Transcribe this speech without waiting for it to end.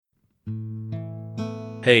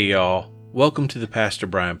Hey y'all, welcome to the Pastor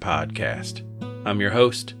Brian Podcast. I'm your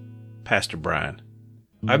host, Pastor Brian.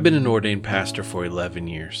 I've been an ordained pastor for 11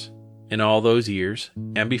 years. In all those years,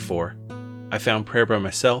 and before, I found prayer by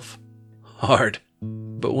myself hard.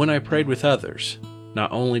 But when I prayed with others,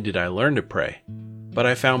 not only did I learn to pray, but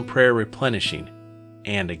I found prayer replenishing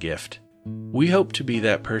and a gift. We hope to be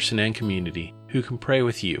that person and community who can pray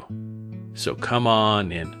with you. So come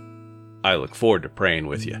on in. I look forward to praying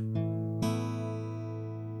with you.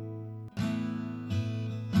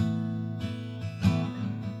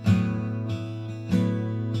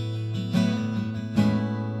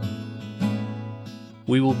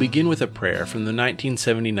 We will begin with a prayer from the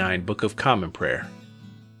 1979 Book of Common Prayer.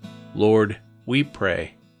 Lord, we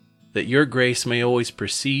pray that your grace may always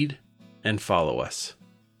precede and follow us,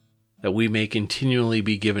 that we may continually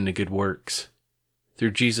be given to good works.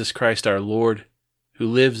 Through Jesus Christ our Lord, who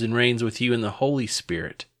lives and reigns with you in the Holy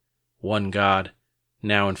Spirit, one God,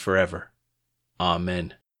 now and forever.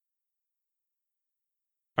 Amen.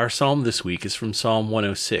 Our psalm this week is from Psalm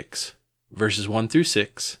 106, verses 1 through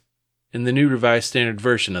 6, in the New Revised Standard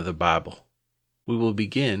Version of the Bible. We will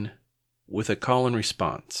begin with a call and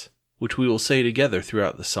response, which we will say together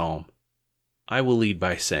throughout the psalm. I will lead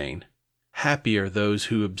by saying, "Happy are those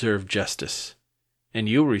who observe justice," and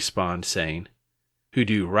you'll respond saying, "Who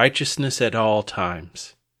do righteousness at all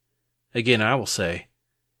times." Again, I will say,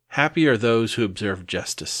 "Happy are those who observe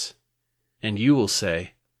justice," and you will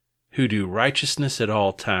say, "Who do righteousness at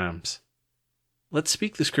all times." Let's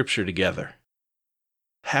speak the scripture together.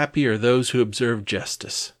 Happy are those who observe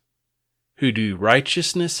justice, who do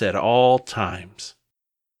righteousness at all times.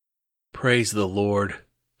 Praise the Lord.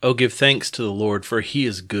 Oh, give thanks to the Lord, for he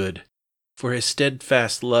is good, for his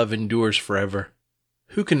steadfast love endures forever.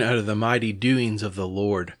 Who can utter the mighty doings of the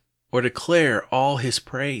Lord, or declare all his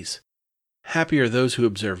praise? Happy are those who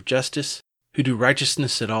observe justice, who do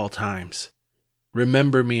righteousness at all times.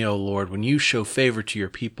 Remember me, O Lord, when you show favor to your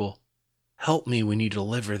people. Help me when you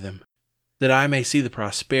deliver them, that I may see the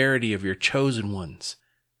prosperity of your chosen ones,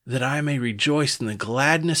 that I may rejoice in the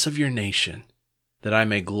gladness of your nation, that I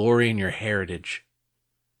may glory in your heritage.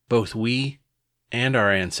 Both we and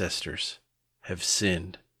our ancestors have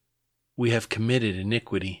sinned. We have committed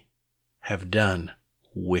iniquity, have done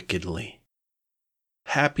wickedly.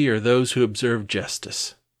 Happy are those who observe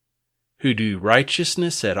justice, who do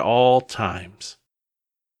righteousness at all times.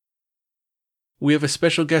 We have a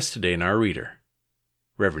special guest today in our reader,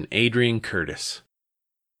 Reverend Adrian Curtis.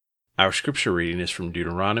 Our scripture reading is from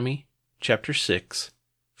Deuteronomy chapter 6,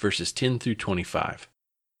 verses 10 through 25,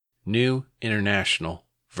 New International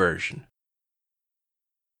Version.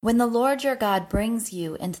 When the Lord your God brings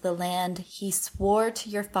you into the land he swore to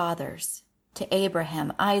your fathers, to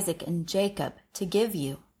Abraham, Isaac, and Jacob, to give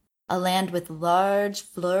you, a land with large,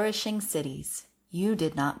 flourishing cities you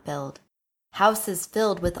did not build, houses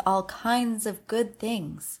filled with all kinds of good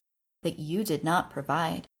things that you did not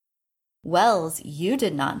provide, wells you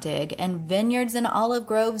did not dig, and vineyards and olive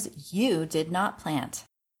groves you did not plant.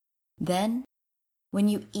 Then, when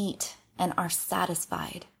you eat and are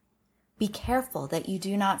satisfied, be careful that you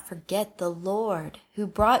do not forget the Lord who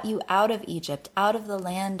brought you out of Egypt, out of the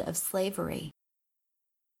land of slavery.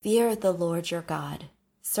 Fear the Lord your God,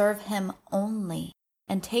 serve him only,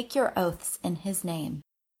 and take your oaths in his name.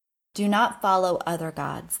 Do not follow other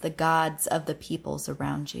gods, the gods of the peoples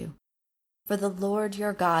around you. For the Lord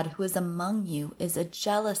your God who is among you is a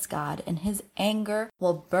jealous God, and his anger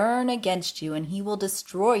will burn against you, and he will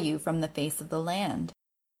destroy you from the face of the land.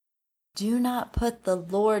 Do not put the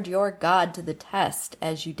Lord your God to the test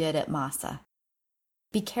as you did at Massah.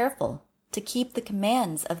 Be careful to keep the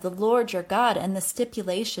commands of the Lord your God and the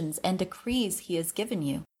stipulations and decrees he has given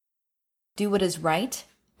you. Do what is right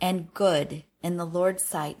and good in the Lord's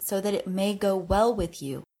sight, so that it may go well with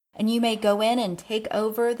you, and you may go in and take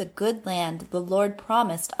over the good land the Lord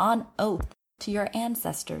promised on oath to your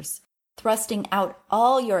ancestors, thrusting out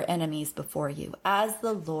all your enemies before you, as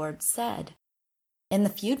the Lord said. In the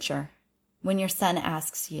future, when your son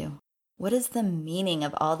asks you, "What is the meaning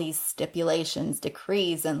of all these stipulations,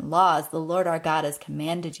 decrees, and laws the Lord our God has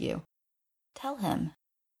commanded you?" tell him,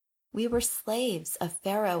 "We were slaves of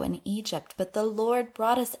Pharaoh in Egypt, but the Lord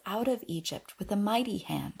brought us out of Egypt with a mighty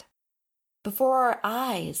hand. Before our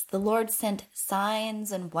eyes, the Lord sent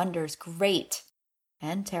signs and wonders, great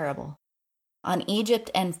and terrible, on Egypt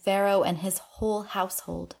and Pharaoh and his whole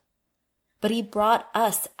household. But he brought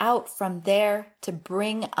us out from there to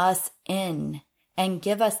bring us in and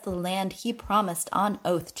give us the land he promised on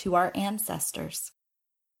oath to our ancestors.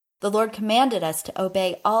 The Lord commanded us to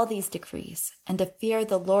obey all these decrees and to fear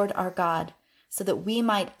the Lord our God, so that we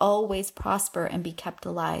might always prosper and be kept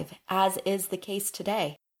alive, as is the case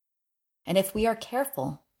today. And if we are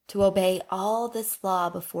careful to obey all this law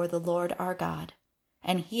before the Lord our God,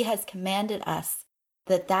 and he has commanded us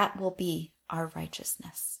that will be our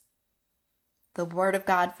righteousness. The word of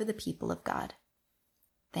God for the people of God.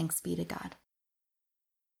 Thanks be to God.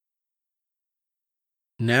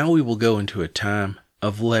 Now we will go into a time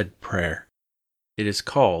of led prayer. It is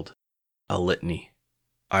called a litany.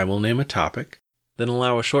 I will name a topic, then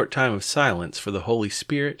allow a short time of silence for the Holy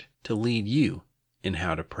Spirit to lead you in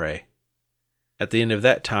how to pray. At the end of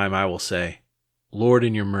that time, I will say, Lord,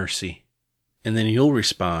 in your mercy, and then you'll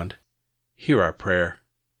respond, hear our prayer.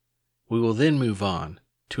 We will then move on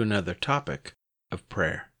to another topic of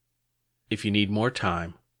prayer. If you need more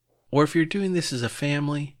time, or if you're doing this as a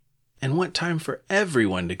family and want time for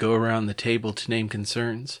everyone to go around the table to name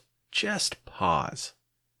concerns, just pause.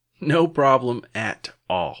 No problem at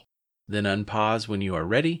all. Then unpause when you are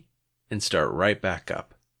ready and start right back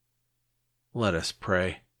up. Let us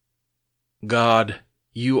pray. God,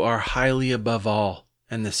 you are highly above all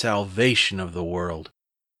and the salvation of the world.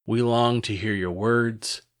 We long to hear your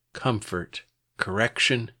words, comfort,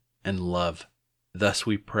 correction, and love. Thus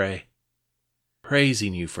we pray,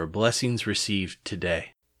 praising you for blessings received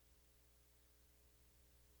today.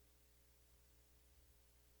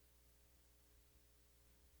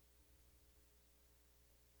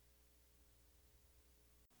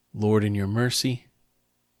 Lord, in your mercy,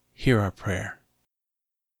 hear our prayer.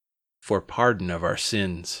 For pardon of our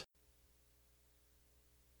sins.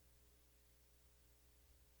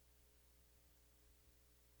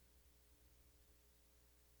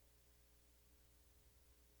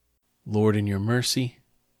 Lord, in your mercy,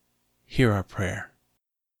 hear our prayer.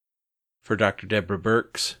 For Dr. Deborah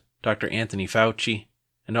Birx, Dr. Anthony Fauci,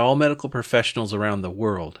 and all medical professionals around the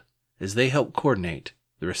world as they help coordinate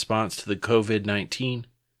the response to the COVID-19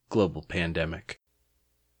 global pandemic.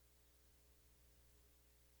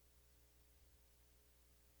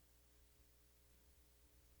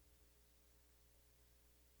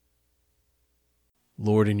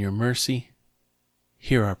 Lord, in your mercy,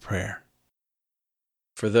 hear our prayer.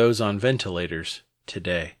 For those on ventilators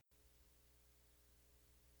today.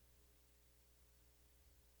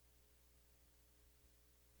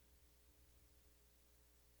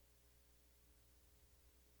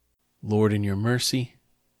 Lord, in your mercy,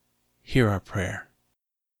 hear our prayer.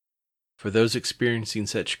 For those experiencing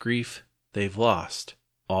such grief, they've lost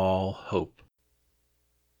all hope.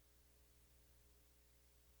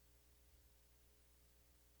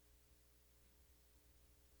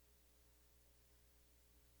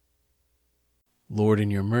 Lord,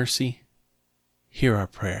 in your mercy, hear our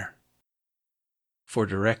prayer. For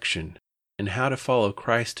direction and how to follow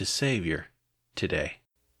Christ as Savior today.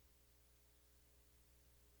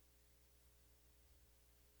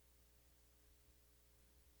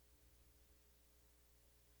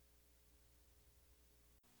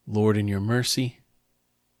 Lord, in your mercy,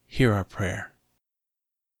 hear our prayer.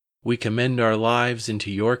 We commend our lives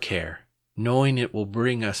into your care, knowing it will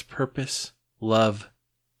bring us purpose, love,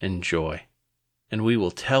 and joy. And we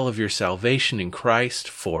will tell of your salvation in Christ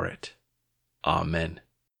for it. Amen.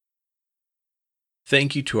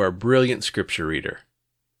 Thank you to our brilliant scripture reader,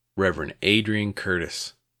 Reverend Adrian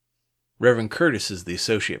Curtis. Reverend Curtis is the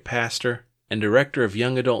Associate Pastor and Director of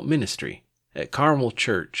Young Adult Ministry at Carmel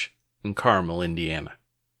Church in Carmel, Indiana.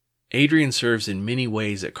 Adrian serves in many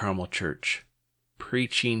ways at Carmel Church,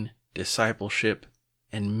 preaching, discipleship,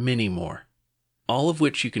 and many more, all of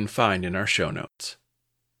which you can find in our show notes.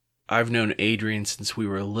 I've known Adrian since we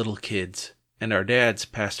were little kids, and our dads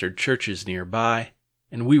pastored churches nearby,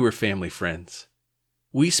 and we were family friends.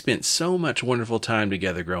 We spent so much wonderful time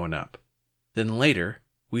together growing up. Then later,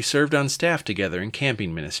 we served on staff together in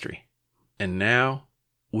camping ministry. And now,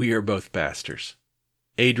 we are both pastors.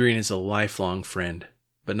 Adrian is a lifelong friend,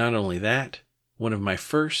 but not only that, one of my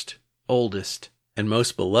first, oldest, and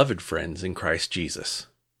most beloved friends in Christ Jesus.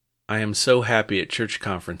 I am so happy at church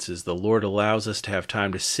conferences the Lord allows us to have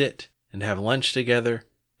time to sit and have lunch together,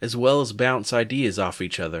 as well as bounce ideas off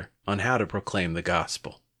each other on how to proclaim the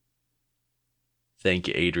gospel. Thank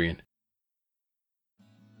you, Adrian.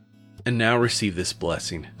 And now receive this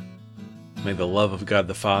blessing. May the love of God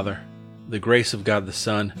the Father, the grace of God the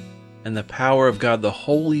Son, and the power of God the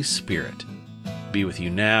Holy Spirit be with you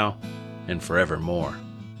now and forevermore.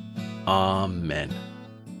 Amen.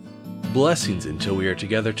 Blessings until we are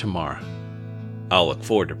together tomorrow. I'll look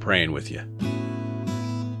forward to praying with you.